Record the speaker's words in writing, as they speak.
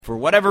For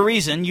whatever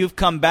reason, you've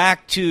come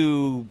back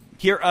to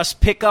hear us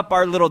pick up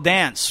our little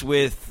dance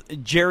with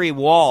Jerry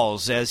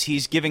Walls as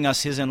he's giving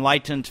us his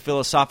enlightened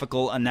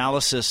philosophical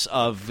analysis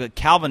of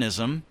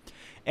Calvinism.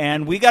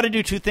 And we got to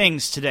do two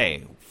things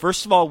today.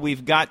 First of all,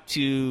 we've got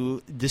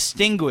to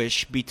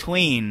distinguish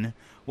between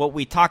what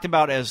we talked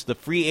about as the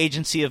free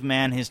agency of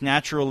man, his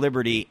natural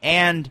liberty,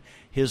 and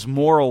his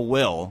moral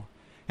will.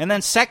 And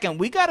then second,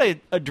 we got to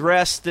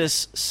address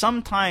this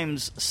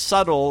sometimes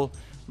subtle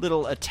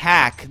little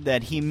attack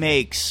that he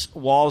makes,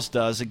 Walls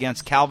does,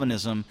 against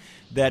Calvinism,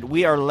 that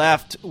we are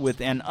left with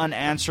an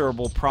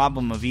unanswerable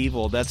problem of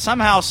evil that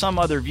somehow some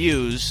other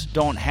views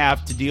don't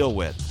have to deal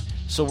with.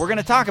 So we're going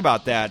to talk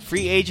about that,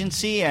 free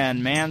agency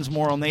and man's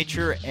moral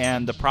nature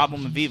and the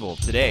problem of evil,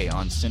 today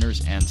on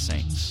Sinners and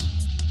Saints.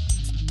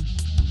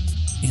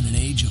 In an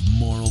age of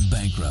moral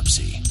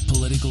bankruptcy,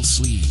 political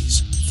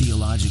sleaze,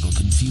 theological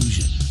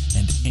confusion,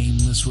 and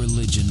aimless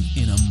religion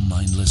in a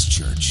mindless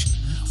church,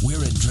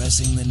 we're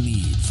addressing the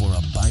need for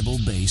a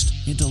Bible-based,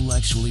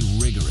 intellectually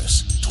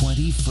rigorous,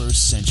 21st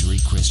century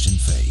Christian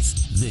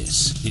faith.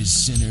 This is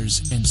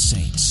Sinners and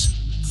Saints,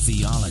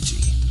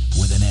 theology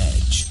with an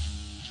edge.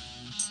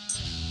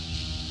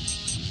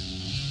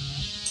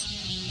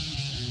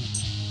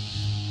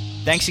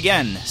 Thanks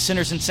again,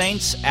 Sinners and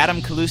Saints.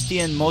 Adam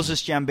Kaloostian,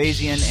 Moses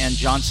Jambazian, and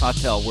John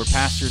Sawtelle. We're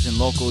pastors in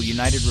local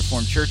United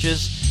Reformed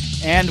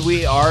churches, and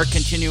we are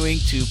continuing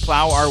to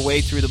plow our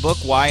way through the book,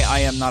 Why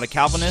I Am Not a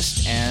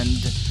Calvinist, and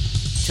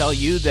tell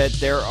you that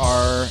there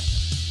are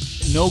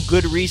no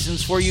good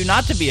reasons for you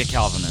not to be a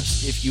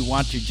Calvinist if you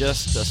want to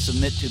just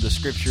submit to the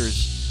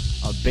Scripture's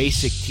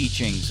basic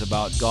teachings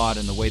about God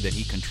and the way that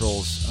He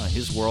controls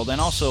His world, and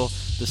also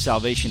the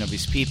salvation of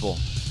His people.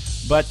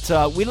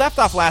 But we left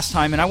off last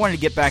time, and I wanted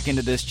to get back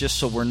into this just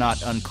so we're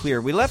not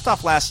unclear. We left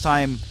off last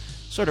time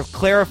sort of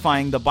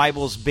clarifying the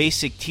Bible's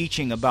basic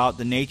teaching about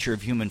the nature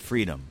of human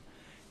freedom.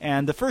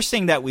 And the first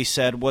thing that we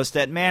said was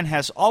that man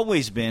has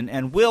always been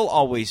and will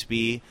always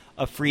be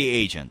a free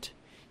agent.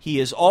 He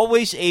is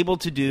always able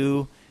to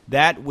do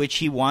that which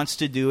he wants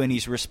to do, and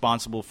he's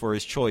responsible for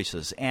his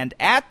choices. And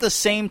at the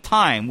same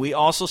time, we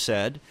also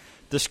said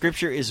the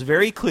Scripture is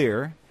very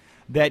clear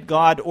that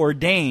God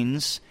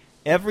ordains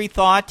every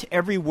thought,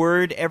 every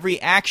word, every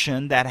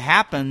action that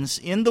happens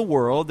in the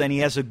world, and He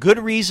has a good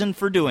reason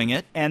for doing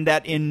it, and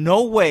that in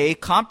no way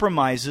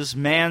compromises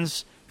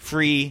man's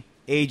free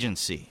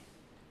agency.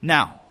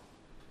 Now,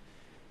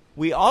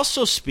 we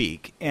also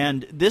speak,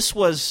 and this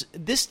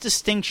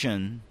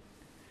distinction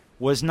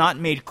was not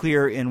made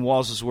clear in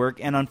Walls' work,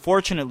 and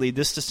unfortunately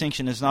this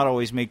distinction is not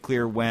always made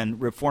clear when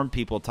Reformed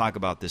people talk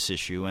about this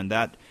issue, and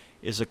that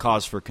is a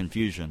cause for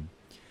confusion.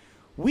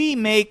 We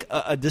make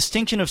a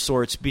distinction of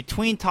sorts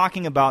between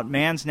talking about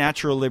man's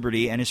natural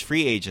liberty and his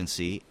free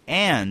agency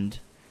and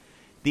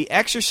the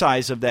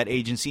exercise of that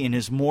agency in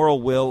his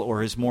moral will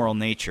or his moral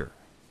nature.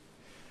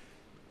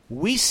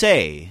 We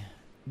say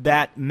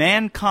that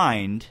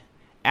mankind,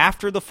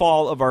 after the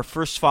fall of our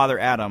first father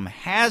Adam,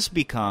 has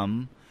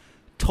become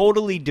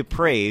totally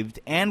depraved,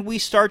 and we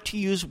start to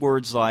use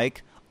words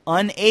like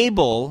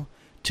unable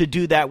to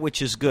do that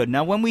which is good.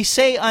 Now, when we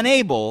say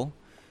unable,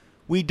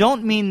 we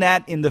don't mean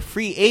that in the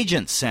free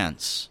agent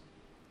sense.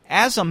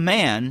 As a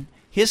man,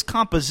 his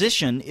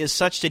composition is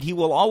such that he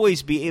will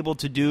always be able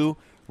to do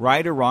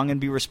right or wrong and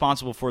be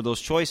responsible for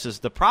those choices.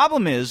 The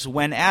problem is,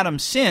 when Adam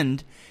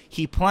sinned,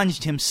 he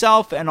plunged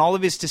himself and all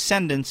of his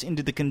descendants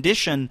into the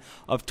condition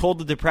of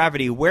total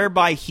depravity,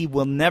 whereby he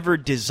will never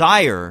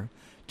desire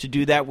to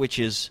do that which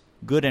is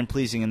good and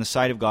pleasing in the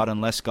sight of God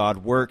unless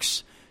God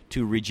works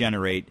to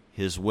regenerate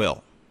his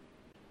will.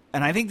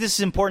 And I think this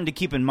is important to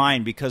keep in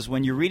mind, because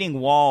when you're reading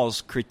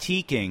Walls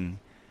critiquing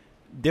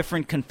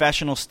different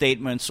confessional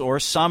statements, or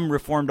some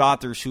Reformed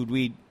authors who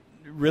we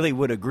really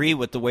would agree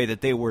with the way that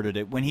they worded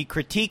it, when he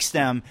critiques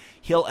them,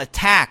 he'll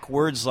attack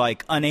words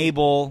like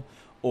unable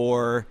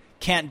or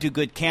can't do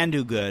good, can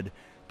do good.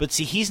 But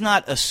see, he's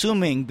not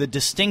assuming the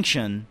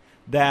distinction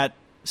that,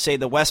 say,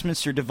 the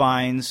Westminster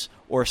Divines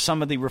or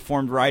some of the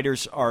Reformed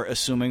writers are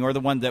assuming, or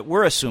the one that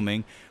we're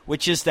assuming,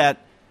 which is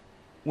that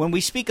when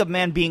we speak of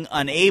man being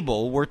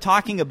unable, we're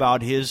talking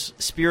about his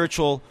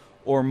spiritual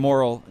or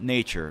moral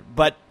nature.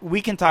 But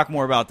we can talk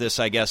more about this,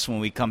 I guess, when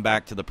we come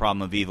back to the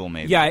problem of evil,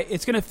 maybe. Yeah,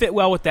 it's going to fit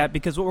well with that,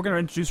 because what we're going to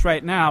introduce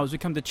right now as we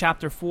come to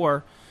Chapter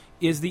 4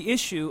 is the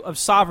issue of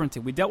sovereignty.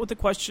 We dealt with the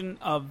question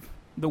of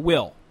the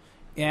will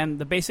and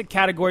the basic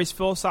categories,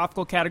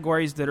 philosophical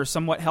categories that are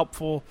somewhat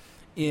helpful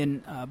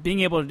in being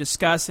able to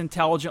discuss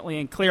intelligently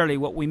and clearly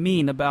what we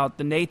mean about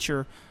the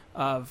nature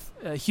of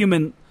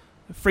human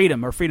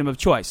freedom or freedom of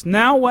choice.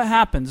 Now what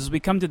happens is we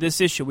come to this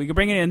issue. We can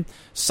bring in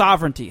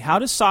sovereignty. How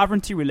does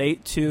sovereignty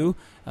relate to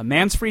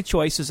man's free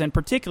choices? And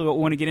particularly what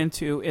we want to get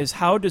into is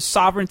how does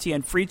sovereignty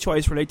and free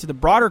choice relate to the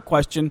broader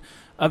question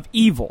of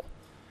evil?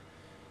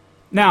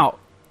 Now,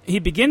 he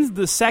begins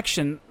this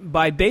section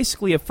by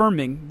basically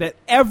affirming that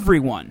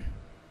everyone,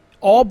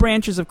 all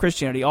branches of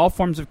Christianity, all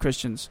forms of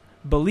Christians,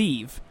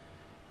 believe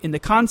in the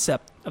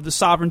concept of the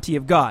sovereignty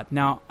of God.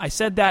 Now, I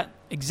said that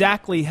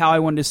exactly how I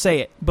wanted to say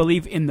it,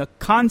 believe in the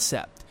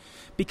concept.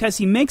 because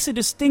he makes a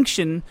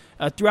distinction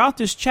throughout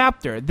this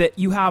chapter that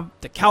you have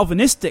the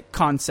Calvinistic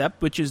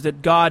concept, which is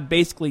that God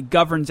basically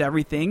governs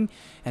everything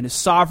and is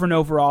sovereign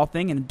over all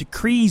things and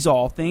decrees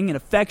all things and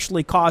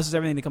effectually causes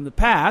everything to come to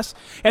pass.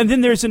 And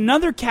then there's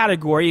another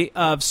category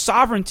of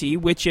sovereignty,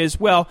 which is,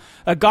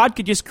 God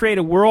could just create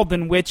a world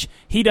in which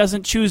he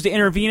doesn't choose to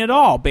intervene at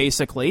all,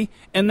 basically,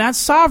 and that's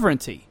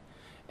sovereignty.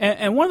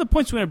 And one of the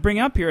points we want to bring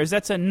up here is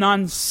that's a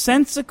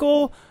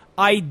nonsensical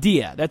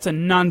idea. That's a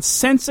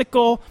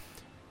nonsensical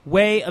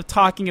way of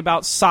talking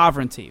about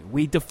sovereignty.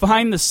 We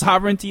define the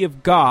sovereignty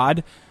of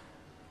God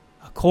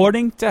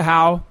according to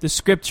how the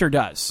Scripture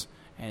does.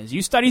 And as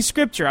you study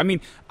Scripture,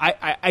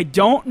 I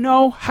don't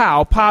know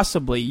how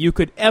possibly you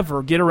could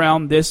ever get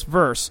around this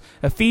verse,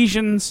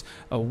 Ephesians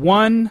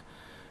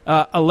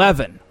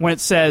 1:11, when it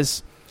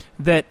says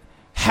that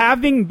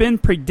having been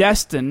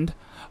predestined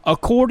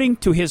according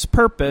to his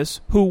purpose,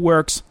 who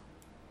works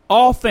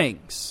all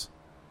things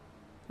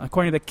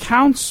according to the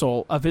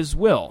counsel of his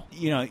will.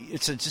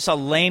 It's just a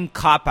lame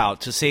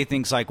cop-out to say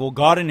things like,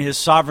 God in his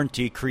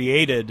sovereignty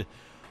created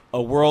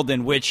a world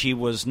in which he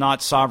was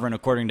not sovereign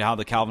according to how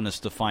the Calvinists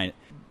define it.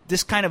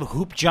 This kind of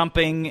hoop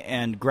jumping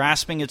and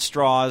grasping at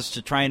straws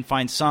to try and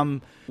find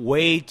some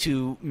way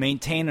to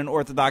maintain an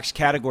orthodox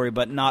category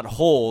but not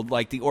hold,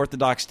 like the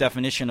orthodox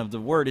definition of the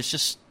word, is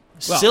just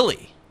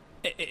silly.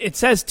 It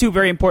says two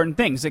very important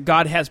things, that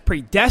God has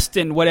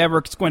predestined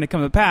whatever is going to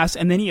come to pass,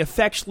 and then he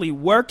effectually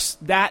works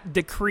that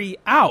decree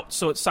out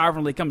so it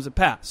sovereignly comes to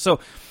pass. So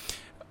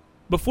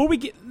before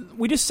we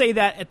just say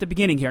that at the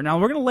beginning here. Now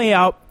we're going to lay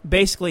out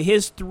basically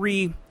his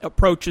three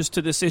approaches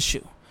to this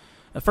issue.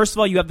 First of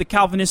all, you have the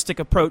Calvinistic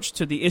approach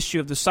to the issue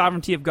of the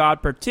sovereignty of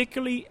God,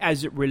 particularly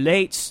as it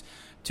relates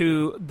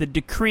to the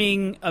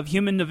decreeing of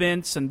human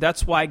events, and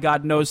that's why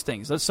God knows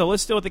things. So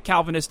let's deal with the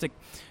Calvinistic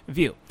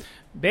view.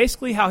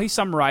 Basically, how he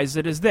summarizes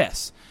it is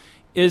this,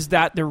 is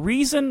that the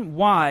reason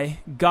why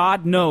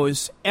God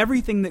knows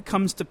everything that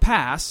comes to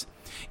pass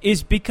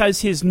is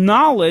because his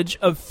knowledge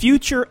of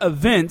future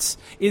events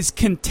is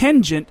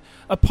contingent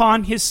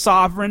upon his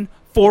sovereign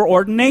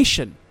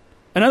foreordination.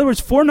 In other words,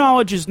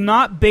 foreknowledge is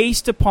not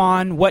based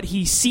upon what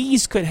he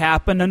sees could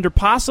happen under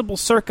possible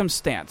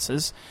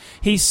circumstances.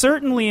 He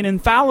certainly and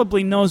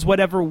infallibly knows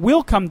whatever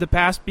will come to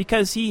pass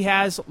because he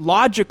has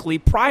logically,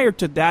 prior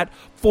to that,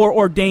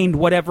 foreordained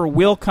whatever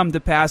will come to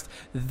pass.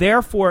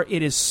 Therefore,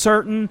 it is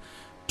certain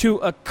to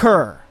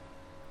occur.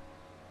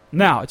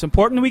 Now, it's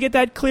important that we get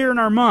that clear in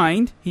our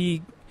mind.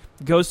 He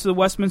goes to the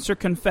Westminster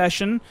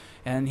Confession,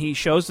 and he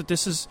shows that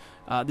this is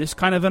this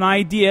kind of an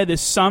idea,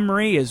 this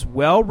summary is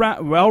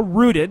well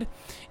rooted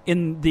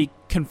in the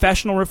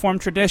confessional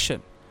Reformed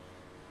tradition.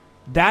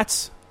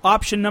 That's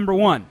option number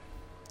one.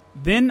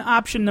 Then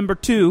option number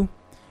two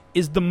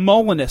is the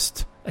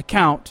Molinist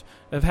account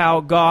of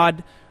how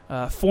God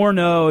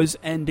foreknows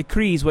and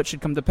decrees what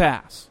should come to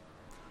pass.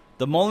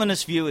 The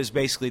Molinist view is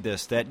basically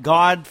this, that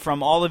God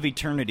from all of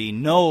eternity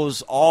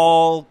knows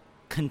all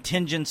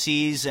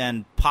contingencies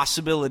and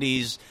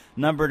possibilities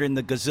numbered in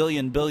the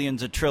gazillion,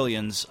 billions, of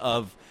trillions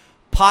of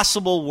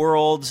possible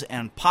worlds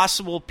and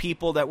possible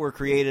people that were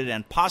created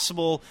and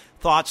possible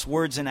thoughts,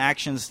 words, and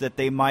actions that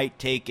they might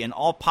take in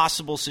all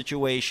possible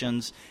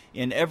situations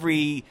in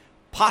every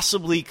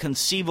possibly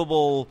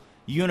conceivable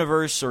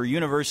universe or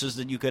universes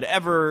that you could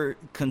ever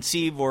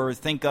conceive or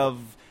think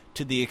of,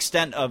 to the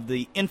extent of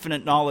the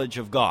infinite knowledge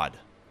of God.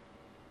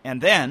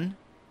 And then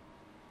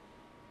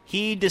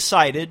he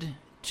decided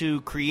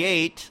to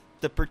create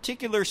the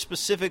particular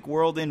specific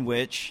world in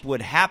which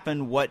would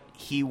happen what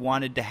he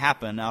wanted to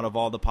happen out of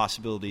all the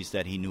possibilities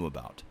that he knew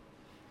about.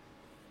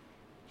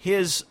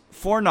 His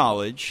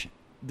foreknowledge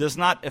does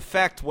not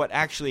affect what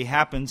actually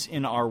happens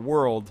in our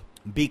world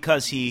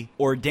because he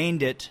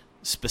ordained it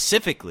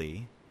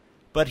specifically,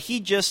 but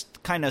he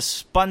just kind of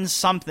spun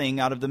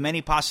something out of the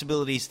many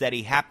possibilities that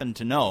he happened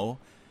to know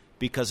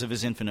because of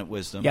his infinite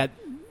wisdom. Yeah.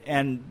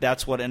 And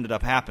that's what ended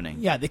up happening.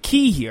 Yeah, the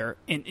key here,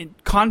 in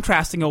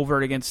contrasting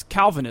over it against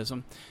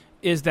Calvinism,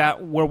 is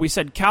that where we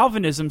said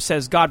Calvinism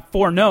says God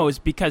foreknows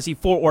because he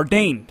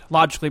foreordained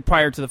logically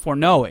prior to the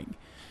foreknowing.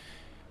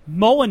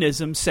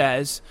 Molinism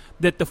says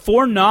that the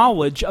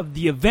foreknowledge of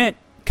the event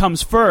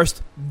comes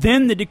first,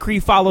 then the decree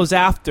follows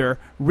after,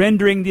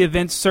 rendering the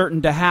event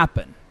certain to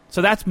happen.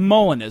 So that's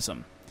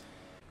Molinism.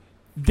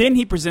 Then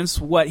he presents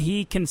what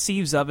he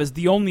conceives of as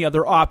the only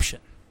other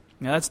option.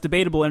 Now that's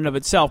debatable in and of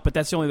itself, but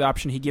that's the only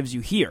option he gives you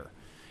here.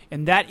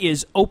 And that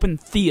is open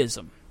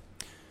theism.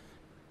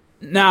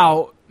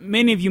 Now,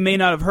 many of you may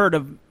not have heard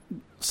of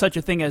such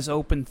a thing as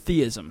open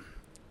theism.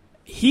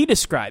 He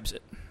describes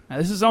it. Now,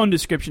 this is his own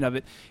description of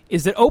it,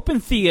 is that open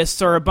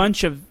theists are a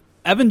bunch of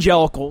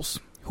evangelicals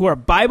who are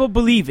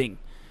Bible-believing,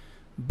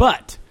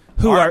 but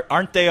who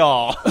aren't they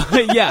all?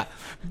 Yeah,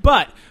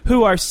 but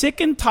who are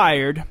sick and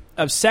tired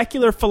of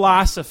secular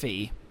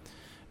philosophy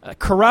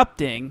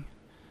corrupting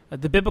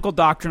the biblical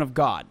doctrine of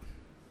God.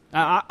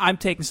 I'm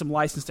taking some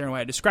license there in the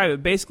way I describe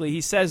it. Basically,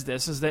 he says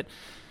this, is that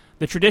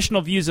the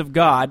traditional views of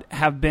God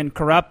have been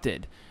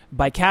corrupted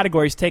by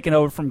categories taken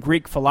over from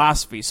Greek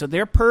philosophy. So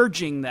they're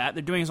purging that.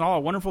 They're doing us all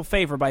a wonderful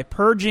favor by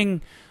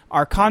purging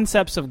our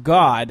concepts of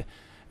God,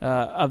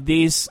 of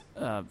these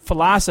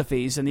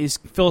philosophies and these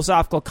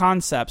philosophical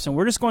concepts, and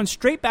we're just going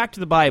straight back to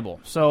the Bible.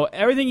 So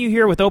everything you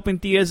hear with open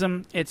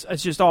theism, it's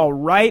just all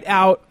right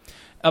out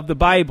of the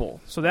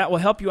Bible. So that will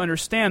help you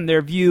understand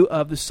their view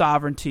of the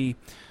sovereignty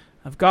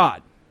of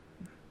God.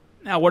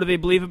 Now, what do they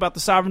believe about the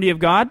sovereignty of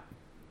God?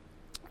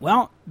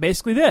 Well,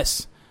 basically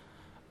this.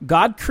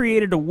 God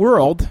created a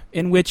world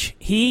in which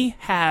he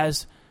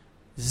has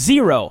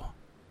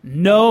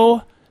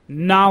no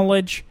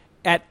knowledge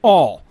at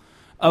all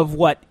of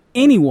what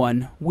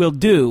anyone will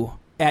do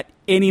at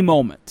any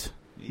moment.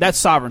 That's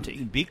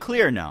sovereignty. Be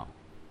clear now.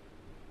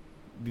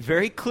 Be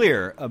very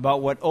clear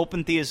about what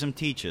open theism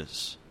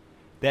teaches.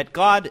 That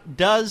God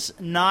does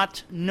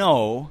not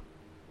know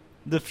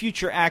the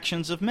future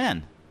actions of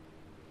men.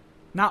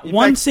 Not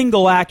one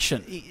single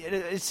action.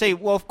 Say,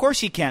 well, of course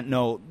he can't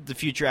know the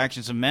future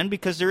actions of men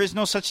because there is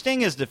no such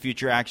thing as the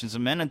future actions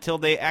of men until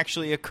they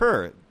actually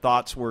occur,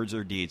 thoughts, words,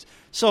 or deeds.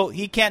 So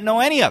he can't know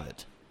any of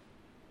it.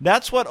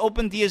 That's what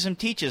open theism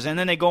teaches. And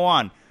then they go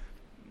on.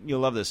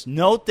 You'll love this.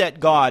 Note that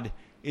God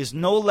is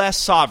no less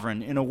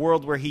sovereign in a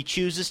world where he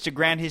chooses to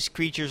grant his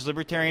creatures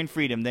libertarian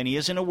freedom than he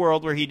is in a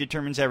world where he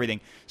determines everything.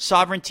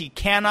 Sovereignty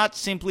cannot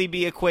simply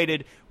be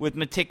equated with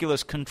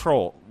meticulous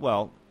control.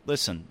 Well,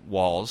 listen,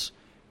 Walls.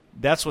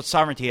 That's what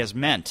sovereignty has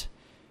meant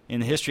in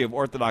the history of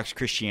Orthodox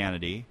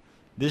Christianity.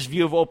 This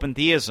view of open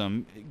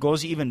theism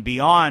goes even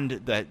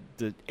beyond the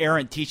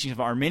errant teachings of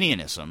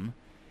Arminianism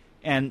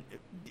and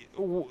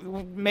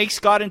makes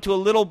God into a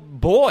little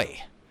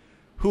boy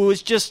who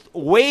is just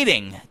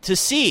waiting to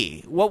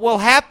see what will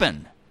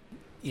happen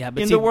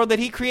in the world that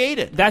he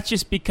created. That's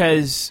just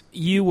because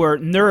you were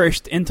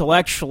nourished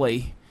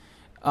intellectually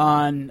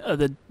on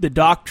the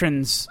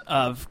doctrines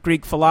of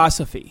Greek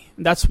philosophy.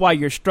 That's why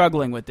you're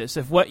struggling with this.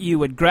 If what you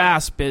would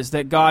grasp is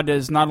that God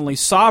is not only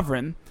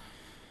sovereign,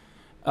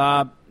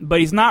 but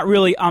he's not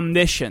really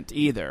omniscient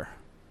either.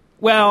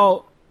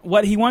 Well,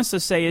 what he wants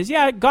to say is,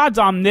 yeah, God's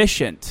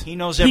omniscient. He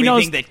knows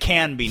everything that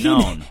can be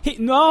known.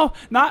 No,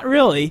 not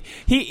really.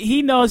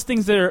 He knows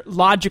things that are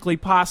logically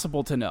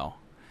possible to know.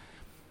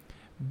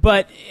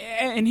 But,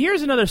 and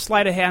here's another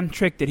sleight of hand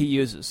trick that he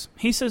uses.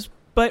 He says,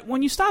 but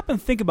when you stop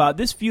and think about it,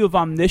 this view of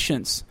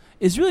omniscience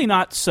is really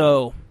not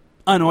so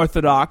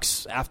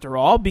unorthodox after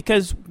all,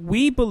 because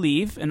we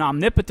believe in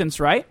omnipotence,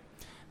 right?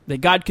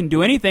 That God can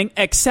do anything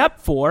except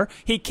for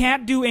he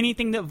can't do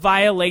anything that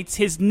violates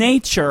his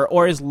nature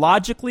or is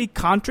logically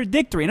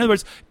contradictory. In other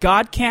words,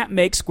 God can't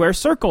make square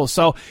circles.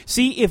 So,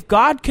 see, if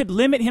God could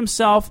limit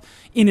himself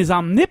in his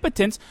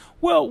omnipotence,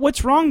 well,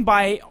 what's wrong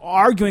by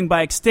arguing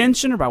by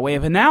extension or by way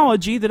of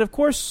analogy that, of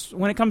course,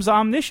 when it comes to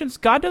omniscience,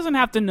 God doesn't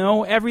have to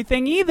know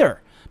everything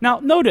either. Now,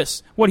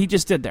 notice what he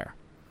just did there.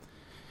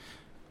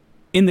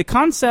 In the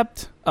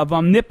concept of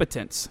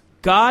omnipotence,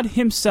 God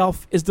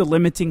himself is the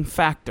limiting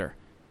factor.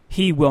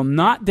 He will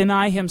not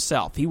deny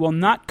himself. He will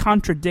not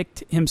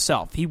contradict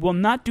himself. He will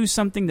not do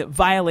something that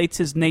violates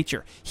his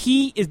nature.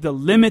 He is the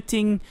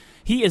limitation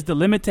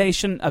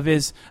of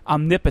his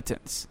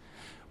omnipotence.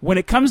 When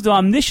it comes to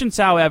omniscience,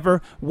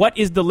 however, what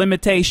is the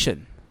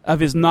limitation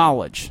of his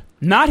knowledge?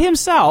 Not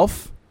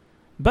himself,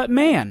 but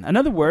man. In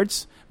other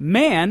words,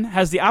 man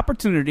has the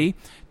opportunity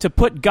to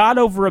put God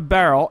over a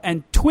barrel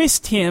and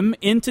twist him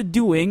into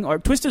doing, or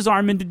twist his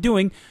arm into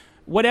doing,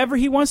 whatever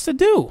he wants to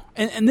do.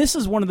 And this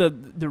is one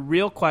of the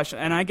real questions,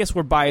 and I guess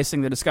we're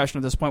biasing the discussion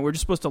at this point. We're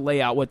just supposed to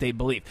lay out what they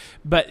believe.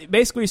 But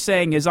basically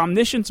saying is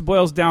omniscience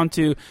boils down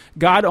to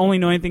God only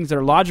knowing things that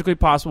are logically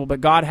possible,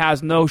 but God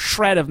has no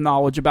shred of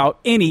knowledge about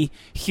any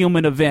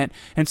human event.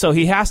 And so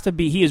he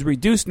is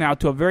reduced now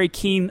to a very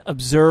keen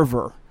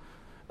observer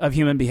of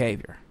human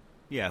behavior.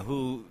 Yeah,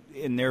 who,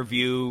 in their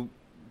view,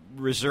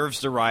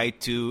 reserves the right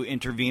to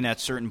intervene at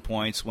certain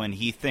points when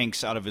he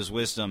thinks out of his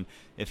wisdom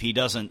if he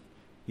doesn't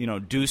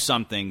do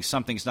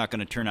something's not going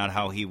to turn out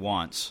how he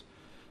wants.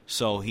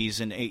 So he's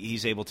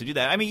able to do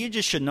that. I mean, you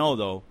just should know,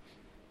 though,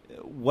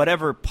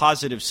 whatever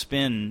positive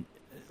spin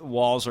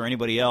Walls or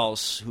anybody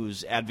else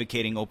who's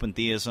advocating open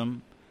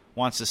theism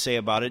wants to say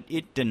about it,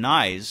 it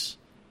denies,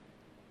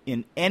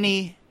 in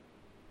any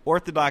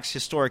orthodox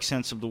historic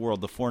sense of the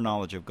word, the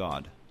foreknowledge of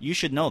God. You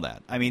should know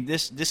that. I mean,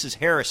 this is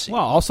heresy.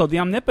 Well, also the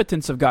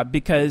omnipotence of God,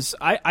 because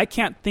I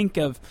can't think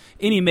of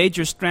any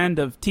major strand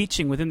of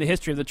teaching within the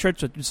history of the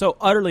church that would so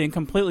utterly and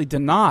completely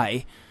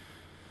deny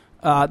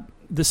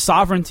the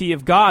sovereignty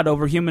of God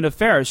over human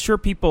affairs. Sure,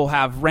 people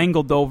have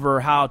wrangled over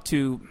how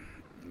to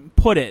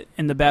put it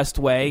in the best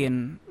way,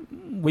 and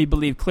we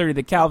believe clearly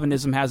that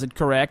Calvinism has it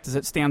correct, as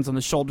it stands on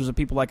the shoulders of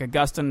people like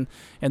Augustine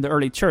and the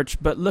early church.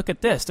 But look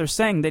at this. They're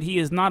saying that he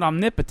is not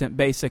omnipotent,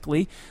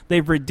 basically.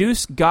 They've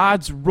reduced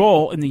God's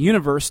role in the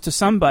universe to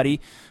somebody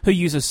who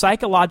uses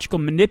psychological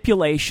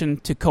manipulation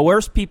to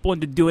coerce people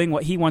into doing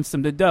what he wants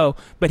them to do,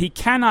 but he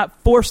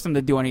cannot force them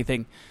to do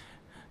anything.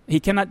 He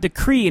cannot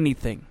decree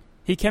anything.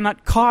 He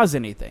cannot cause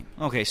anything.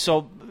 Okay,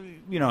 so,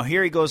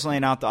 here he goes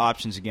laying out the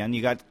options again.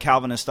 You got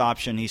Calvinist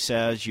option, he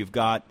says. You've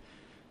got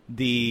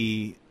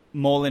the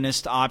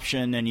Molinist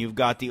option and you've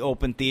got the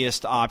open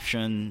theist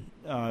option.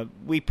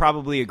 We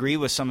probably agree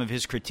with some of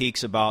his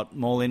critiques about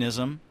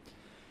Molinism.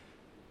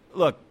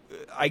 Look,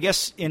 I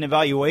guess in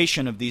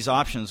evaluation of these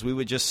options, we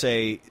would just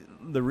say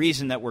the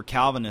reason that we're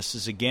Calvinists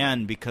is,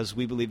 again, because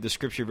we believe the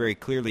Scripture very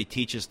clearly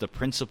teaches the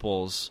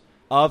principles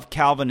of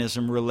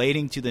Calvinism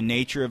relating to the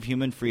nature of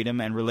human freedom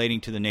and relating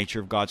to the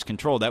nature of God's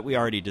control. That we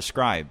already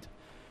described.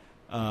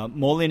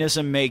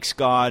 Molinism makes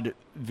God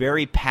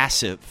very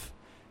passive,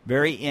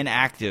 very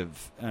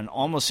inactive, and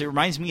almost, it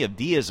reminds me of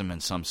deism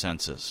in some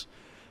senses,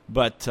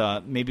 but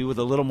maybe with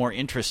a little more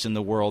interest in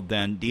the world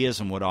than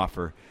deism would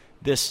offer.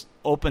 This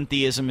open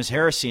theism is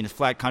heresy and a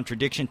flat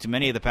contradiction to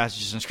many of the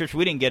passages in Scripture.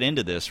 We didn't get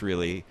into this,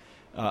 really,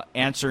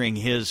 answering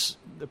his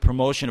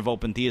promotion of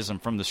open theism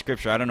from the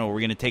Scripture. I don't know,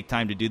 we're going to take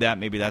time to do that.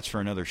 Maybe that's for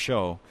another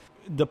show.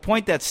 The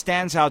point that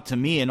stands out to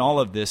me in all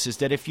of this is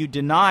that if you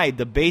deny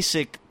the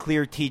basic,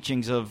 clear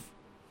teachings of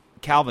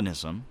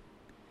Calvinism,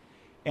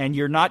 and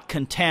you're not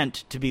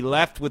content to be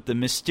left with the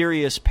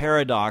mysterious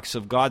paradox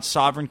of God's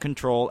sovereign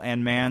control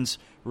and man's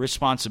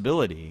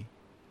responsibility,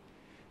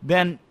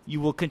 then you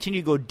will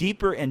continue to go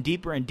deeper and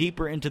deeper and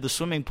deeper into the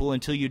swimming pool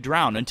until you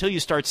drown, until you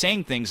start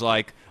saying things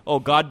like, oh,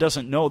 God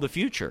doesn't know the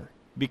future,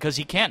 because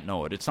he can't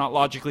know it. It's not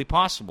logically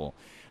possible.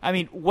 I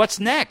mean, what's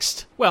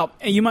next? Well,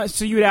 and you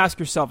would ask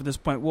yourself at this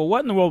point, well,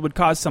 what in the world would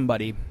cause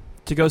somebody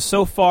to go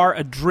so far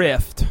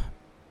adrift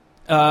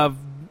of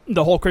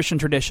the whole Christian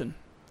tradition?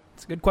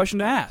 It's a good question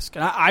to ask.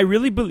 And I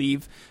really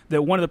believe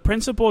that one of the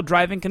principal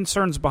driving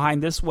concerns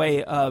behind this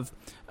way of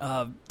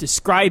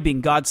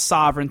describing God's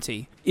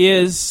sovereignty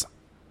is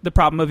the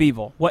problem of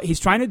evil. What he's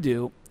trying to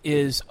do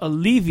is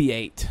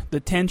alleviate the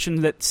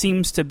tension that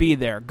seems to be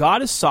there.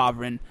 God is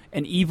sovereign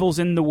and evil's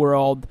in the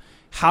world.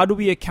 How do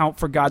we account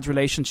for God's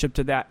relationship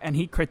to that? And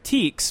he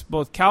critiques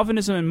both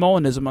Calvinism and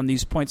Molinism on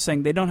these points,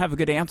 saying they don't have a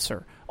good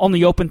answer.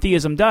 Only open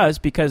theism does,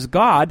 because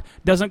God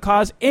doesn't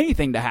cause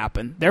anything to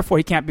happen. Therefore,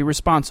 he can't be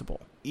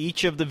responsible.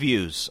 Each of the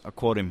views, I'll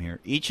quote him here,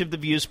 each of the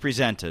views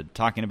presented,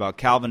 talking about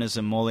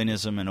Calvinism,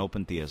 Molinism, and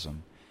open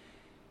theism,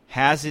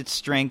 has its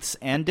strengths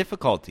and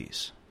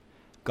difficulties.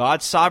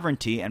 God's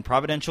sovereignty and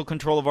providential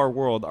control of our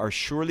world are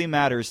surely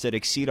matters that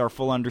exceed our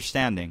full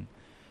understanding,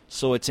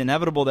 so it's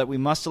inevitable that we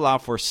must allow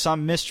for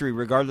some mystery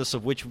regardless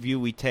of which view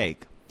we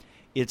take.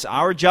 It's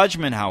our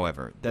judgment,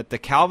 however, that the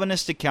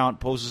Calvinist account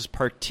poses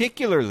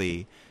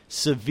particularly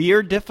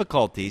severe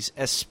difficulties,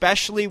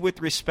 especially with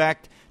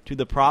respect to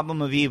the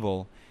problem of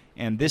evil,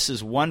 and this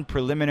is one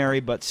preliminary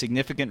but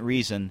significant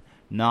reason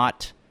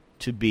not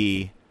to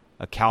be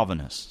a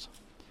Calvinist.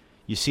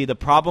 You see, the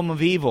problem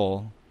of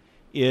evil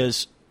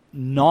is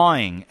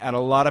gnawing at a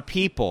lot of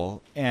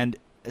people, and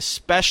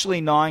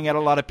especially gnawing at a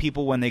lot of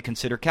people when they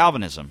consider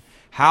Calvinism.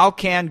 How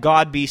can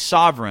God be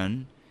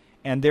sovereign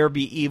and there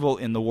be evil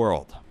in the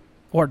world?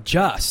 Or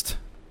just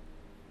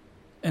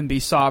and be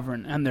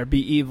sovereign and there be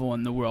evil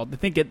in the world. I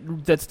think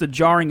that's the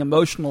jarring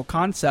emotional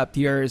concept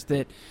here, is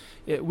that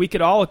we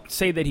could all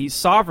say that he's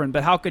sovereign,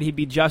 but how could he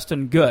be just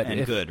and good?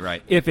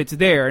 If it's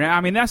there. And I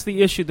mean, that's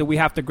the issue that we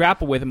have to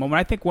grapple with. And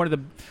I think one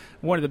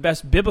of the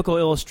best biblical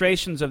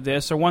illustrations of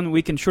this, or one that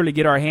we can surely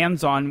get our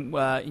hands on,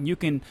 and you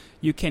can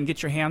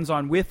get your hands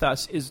on with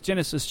us, is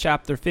Genesis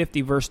chapter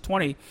 50, verse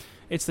 20.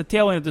 It's the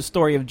tail end of the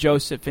story of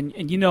Joseph,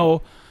 and you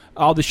know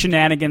all the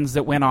shenanigans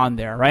that went on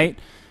there, right?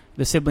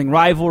 The sibling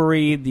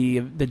rivalry,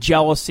 the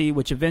jealousy,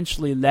 which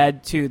eventually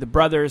led to the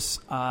brothers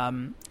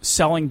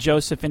selling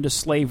Joseph into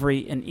slavery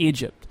in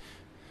Egypt.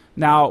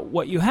 Now,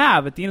 what you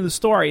have at the end of the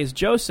story is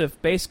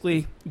Joseph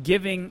basically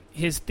giving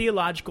his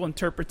theological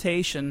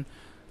interpretation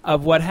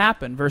of what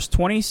happened. Verse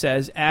 20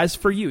 says, "As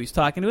for you," he's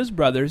talking to his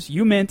brothers,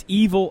 "you meant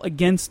evil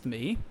against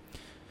me,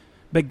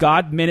 but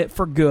God meant it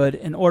for good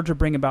in order to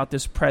bring about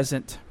this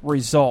present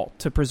result,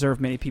 to preserve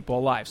many people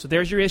alive." So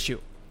there's your issue.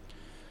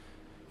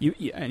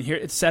 And here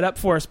it's set up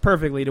for us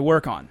perfectly to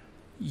work on.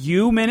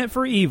 You meant it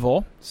for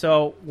evil,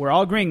 so we're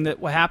all agreeing that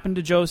what happened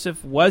to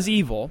Joseph was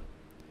evil.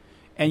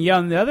 And yet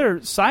on the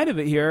other side of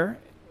it here,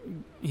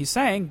 he's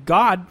saying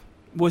God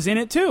was in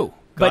it too,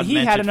 but he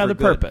had another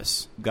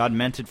purpose. God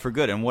meant it for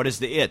good. And what is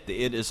the it?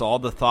 The it is all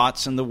the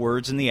thoughts and the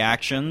words and the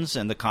actions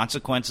and the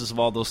consequences of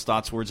all those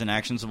thoughts, words, and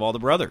actions of all the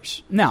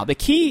brothers. Now, the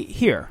key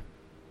here,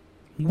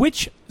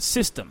 which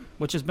system,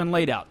 which has been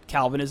laid out,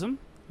 Calvinism,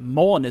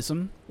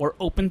 Molinism, or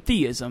open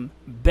theism,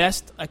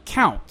 best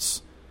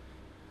accounts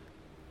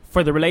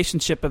for the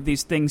relationship of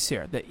these things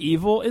here? The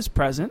evil is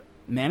present,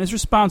 man is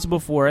responsible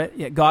for it,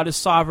 yet God is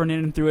sovereign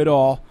in and through it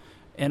all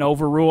and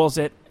overrules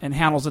it and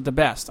handles it the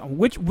best.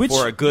 Which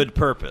for a good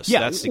purpose,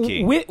 that's the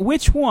key.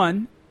 Which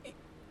one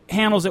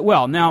handles it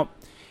well? Now,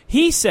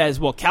 he says,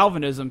 well,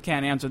 Calvinism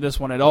can't answer this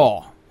one at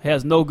all. It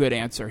has no good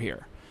answer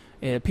here.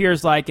 It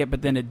appears like it,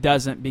 but then it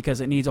doesn't,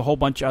 because it needs a whole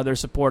bunch of other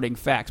supporting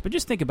facts. But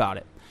just think about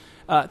it.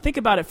 Think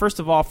about it, first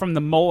of all, from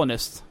the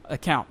Molinist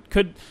account.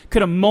 Could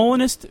a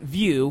Molinist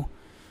view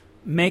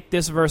make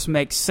this verse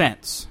make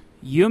sense?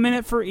 You meant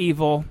it for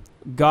evil,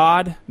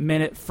 God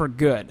meant it for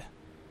good.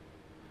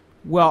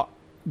 Well,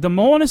 the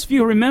Molinist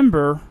view,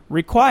 remember,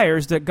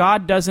 requires that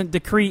God doesn't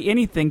decree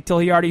anything till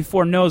he already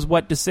foreknows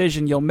what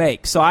decision you'll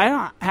make. So I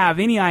don't have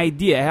any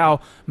idea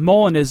how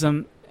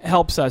Molinism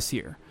helps us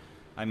here.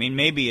 I mean,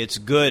 maybe it's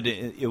good.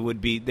 It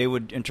would be, they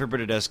would interpret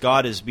it as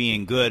God as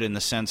being good in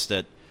the sense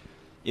that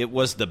it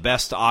was the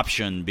best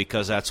option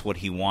because that's what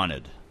he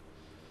wanted.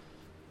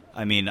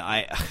 I mean,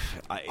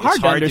 it's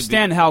hard to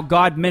understand how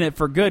God meant it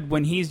for good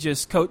when he's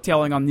just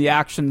coattailing on the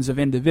actions of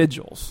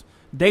individuals.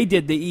 They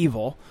did the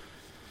evil.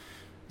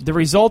 The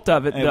result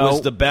of it, though,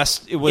 was the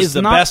best. It was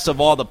the best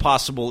of all the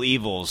possible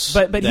evils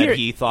that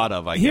he thought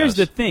of. Here's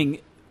the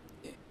thing: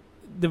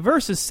 the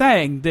verse is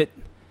saying that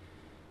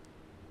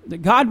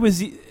God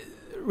was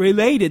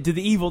related to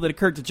the evil that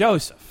occurred to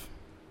Joseph.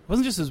 It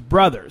wasn't just his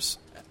brothers.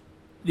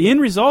 The end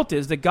result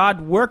is that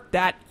God worked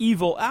that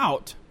evil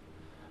out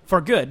for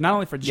good, not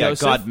only for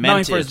Joseph, God meant not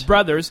only for his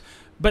brothers,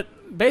 but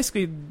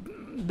basically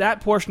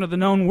that portion of the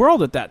known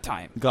world at that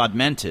time. God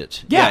meant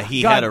it. Yeah,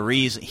 he had a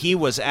reason. He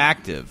was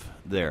active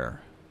there.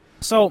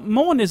 So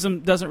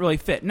Molinism doesn't really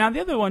fit. Now,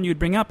 the other one you'd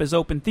bring up is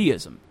open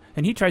theism,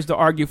 and he tries to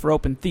argue for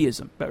open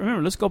theism. But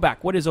remember, let's go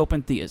back. What is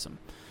open theism?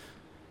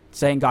 It's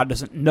saying God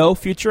doesn't know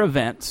future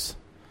events,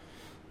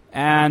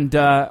 and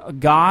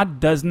God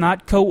does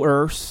not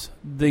coerce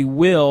the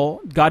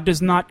will. God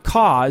does not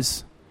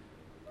cause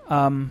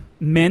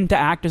men to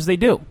act as they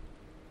do.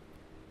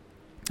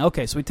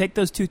 Okay, so we take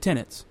those two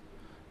tenets,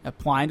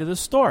 applying to the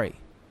story.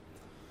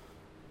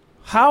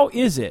 How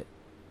is it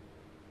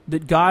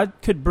that God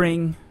could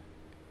bring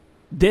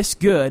this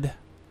good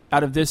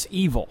out of this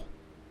evil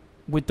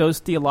with those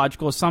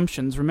theological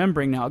assumptions,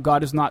 remembering now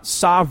God is not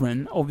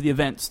sovereign over the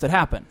events that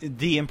happen?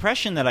 The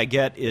impression that I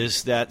get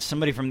is that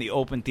somebody from the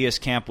open theist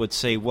camp would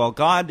say, well,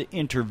 God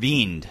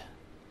intervened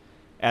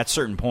at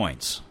certain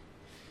points.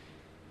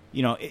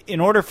 You know, in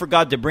order for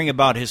God to bring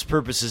about his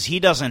purposes, he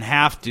doesn't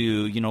have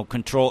to,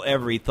 control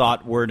every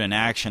thought, word, and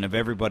action of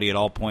everybody at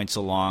all points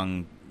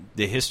along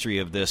the history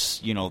of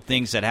this,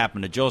 things that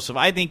happened to Joseph.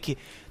 I think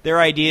their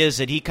idea is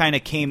that he kind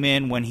of came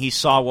in when he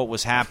saw what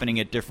was happening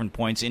at different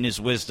points in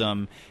his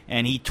wisdom,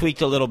 and he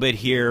tweaked a little bit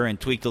here and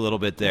tweaked a little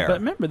bit there. But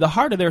remember, the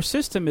heart of their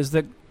system is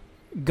that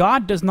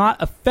God does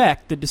not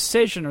affect the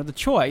decision or the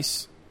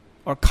choice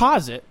or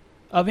cause it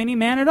of any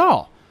man at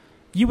all.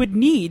 You would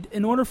need,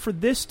 in order for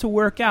this to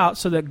work out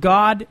so that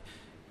God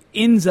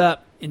ends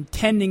up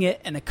intending it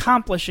and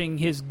accomplishing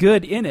his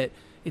good in it,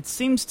 it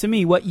seems to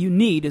me what you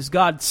need is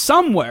God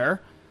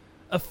somewhere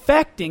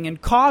affecting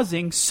and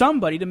causing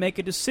somebody to make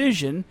a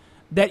decision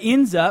that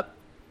ends up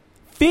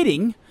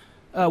fitting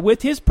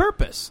with his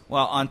purpose.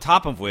 Well, on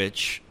top of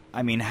which,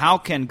 I mean, how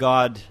can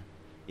God,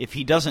 if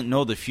he doesn't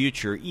know the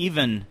future,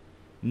 even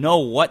know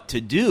what to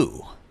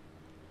do?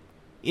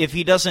 If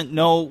he doesn't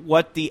know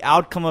what the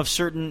outcome of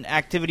certain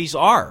activities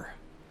are?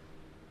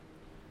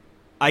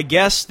 I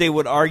guess they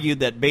would argue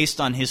that based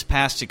on his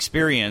past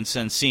experience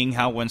and seeing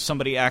how when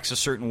somebody acts a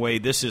certain way,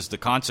 this is the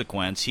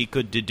consequence, he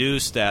could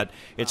deduce that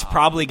it's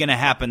probably going to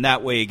happen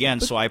that way again,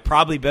 so I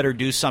probably better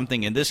do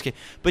something in this case.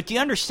 But do you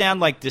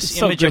understand, like,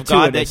 this image of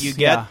God that you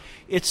get? Yeah.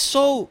 It's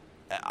so,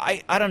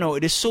 I don't know,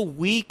 it is so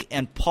weak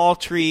and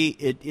paltry.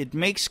 It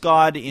makes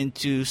God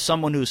into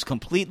someone who's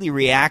completely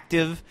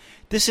reactive.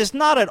 This is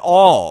not at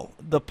all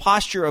the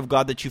posture of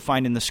God that you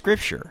find in the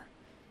Scripture.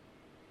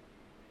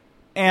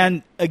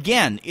 And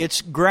again,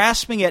 it's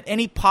grasping at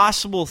any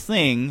possible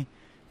thing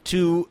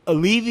to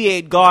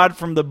alleviate God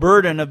from the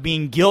burden of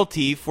being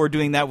guilty for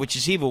doing that which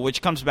is evil,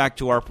 which comes back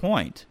to our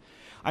point.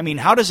 I mean,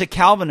 how does a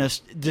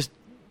Calvinist just,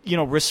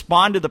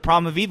 respond to the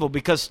problem of evil?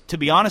 Because, to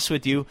be honest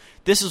with you,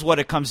 this is what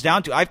it comes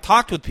down to. I've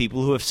talked with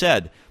people who have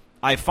said,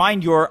 I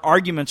find your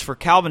arguments for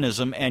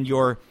Calvinism and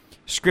your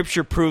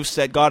Scripture proofs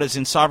that God is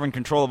in sovereign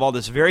control of all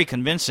this very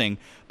convincing,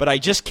 but I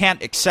just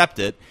can't accept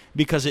it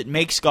because it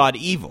makes God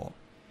evil.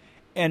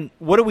 And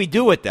what do we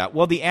do with that?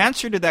 Well, the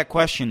answer to that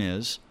question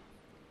is,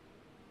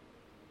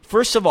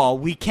 first of all,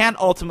 we can't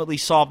ultimately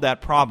solve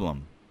that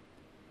problem.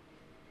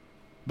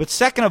 But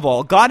second of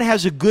all, God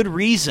has a good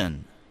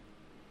reason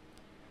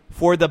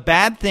for the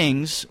bad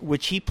things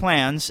which he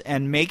plans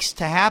and makes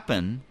to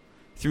happen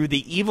through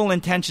the evil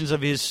intentions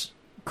of his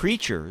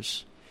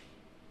creatures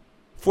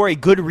for a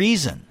good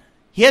reason.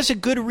 He has a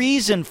good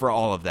reason for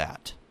all of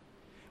that.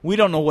 We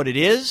don't know what it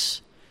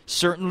is.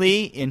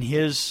 Certainly, in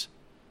his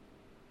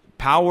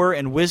power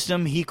and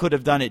wisdom, he could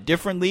have done it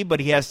differently, but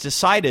he has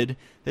decided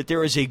that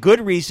there is a good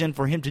reason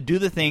for him to do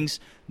the things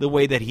the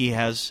way that he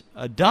has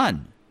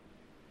done.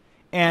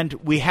 And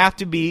we have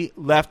to be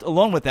left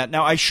alone with that.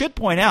 Now, I should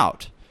point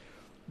out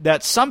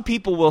that some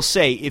people will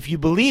say, if you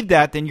believe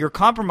that, then you're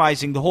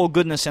compromising the whole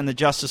goodness and the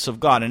justice of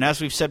God. And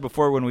as we've said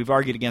before when we've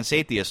argued against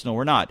atheists, no,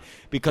 we're not.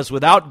 Because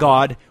without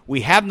God,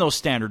 we have no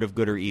standard of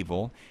good or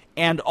evil.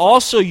 And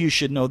also you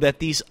should know that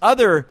these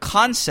other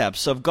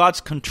concepts of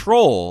God's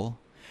control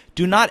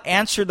do not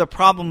answer the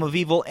problem of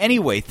evil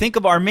anyway. Think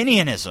of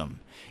Arminianism.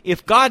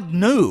 If God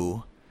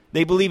knew,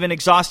 they believe in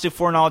exhaustive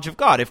foreknowledge of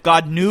God. If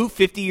God knew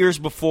 50 years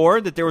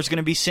before that there was going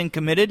to be sin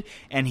committed,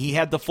 and he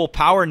had the full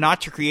power not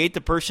to create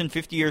the person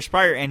 50 years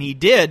prior, and he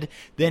did,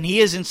 then he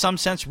is in some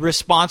sense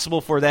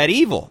responsible for that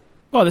evil.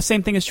 Well, the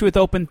same thing is true with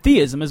open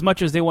theism. As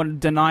much as they want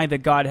to deny that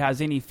God has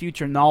any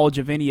future knowledge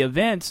of any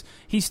events,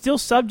 he's still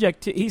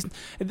subject to...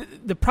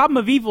 The problem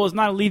of evil is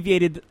not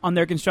alleviated on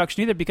their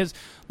construction either, because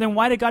then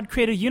why did God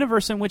create a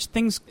universe in which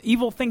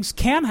evil things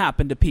can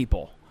happen to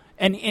people?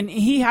 And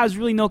he has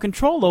really no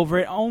control over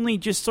it, only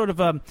just sort of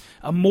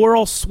a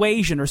moral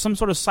suasion or some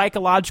sort of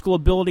psychological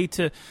ability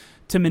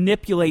to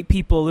manipulate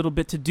people a little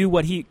bit to do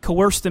what he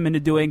coerced them into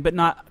doing, but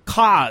not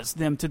cause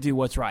them to do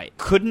what's right.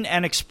 Couldn't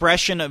an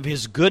expression of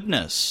his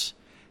goodness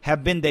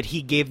have been that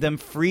he gave them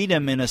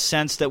freedom in a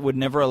sense that would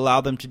never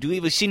allow them to do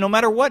evil? See, no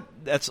matter what,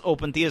 that's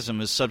open theism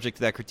is subject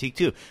to that critique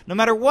too. No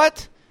matter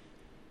what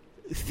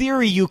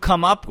theory you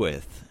come up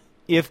with,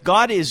 if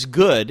God is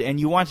good and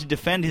you want to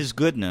defend his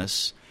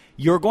goodness,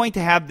 you're going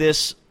to have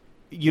this,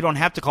 you don't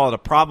have to call it a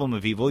problem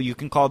of evil, you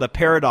can call it a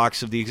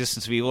paradox of the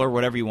existence of evil or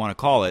whatever you want to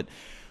call it.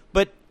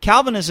 But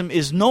Calvinism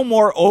is no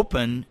more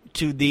open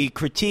to the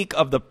critique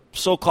of the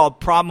so-called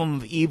problem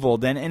of evil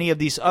than any of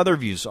these other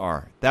views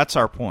are. That's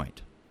our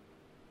point.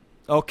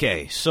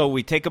 Okay, so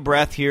we take a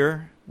breath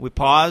here, we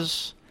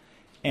pause,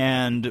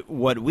 and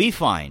what we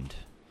find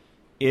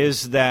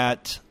is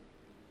that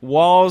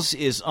Walls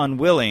is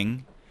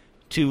unwilling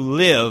to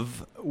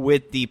live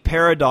with the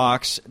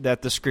paradox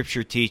that the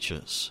Scripture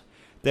teaches,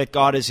 that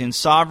God is in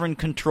sovereign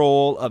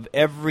control of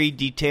every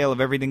detail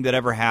of everything that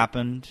ever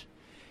happened.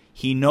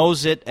 He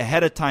knows it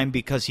ahead of time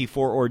because he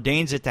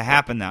foreordains it to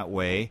happen that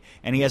way,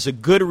 and he has a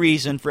good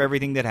reason for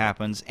everything that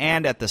happens,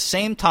 and at the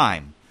same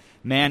time,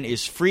 man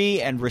is free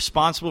and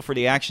responsible for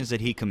the actions that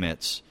he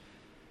commits.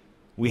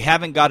 We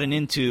haven't gotten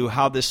into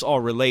how this all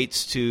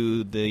relates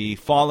to the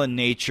fallen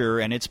nature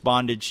and its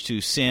bondage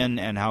to sin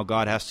and how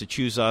God has to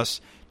choose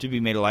us to be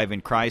made alive in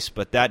Christ,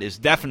 but that is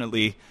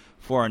definitely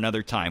for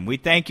another time. We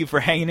thank you for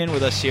hanging in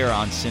with us here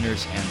on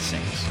Sinners and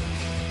Saints.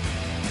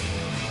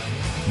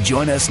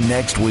 Join us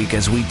next week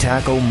as we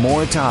tackle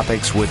more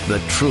topics with the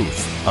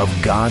truth of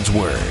God's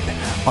Word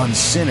on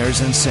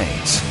Sinners and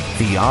Saints,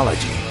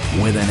 Theology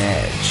with an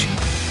Edge.